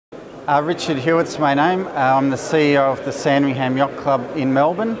Richard Hewett's my name. I'm the CEO of the Sandringham Yacht Club in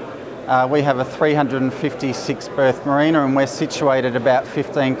Melbourne. We have a 356 berth marina and we're situated about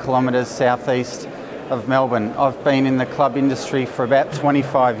 15 kilometres southeast of Melbourne. I've been in the club industry for about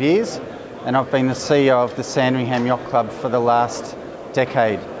 25 years and I've been the CEO of the Sandringham Yacht Club for the last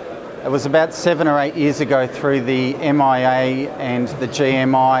decade. It was about 7 or 8 years ago through the MIA and the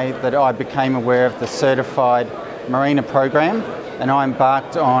GMI that I became aware of the Certified Marina program, and I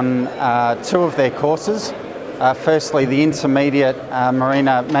embarked on 2 of their courses. Firstly, the intermediate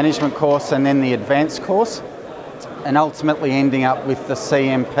Marina Management course and then the advanced course, and ultimately ending up with the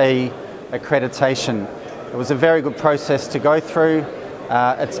CMP accreditation. It was a very good process to go through.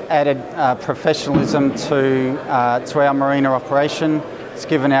 It's added professionalism to our marina operation. It's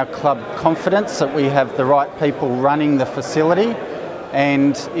given our club confidence that we have the right people running the facility,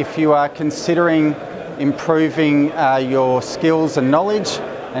 and if you are considering improving your skills and knowledge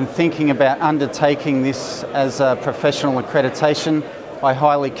and thinking about undertaking this as a professional accreditation, I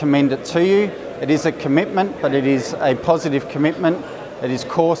highly commend it to you. It is a commitment, but it is a positive commitment. It is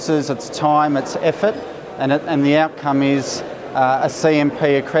courses, it's time, it's effort, and the outcome is a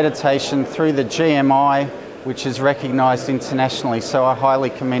CMP accreditation through the GMI, which is recognised internationally, so I highly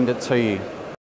commend it to you.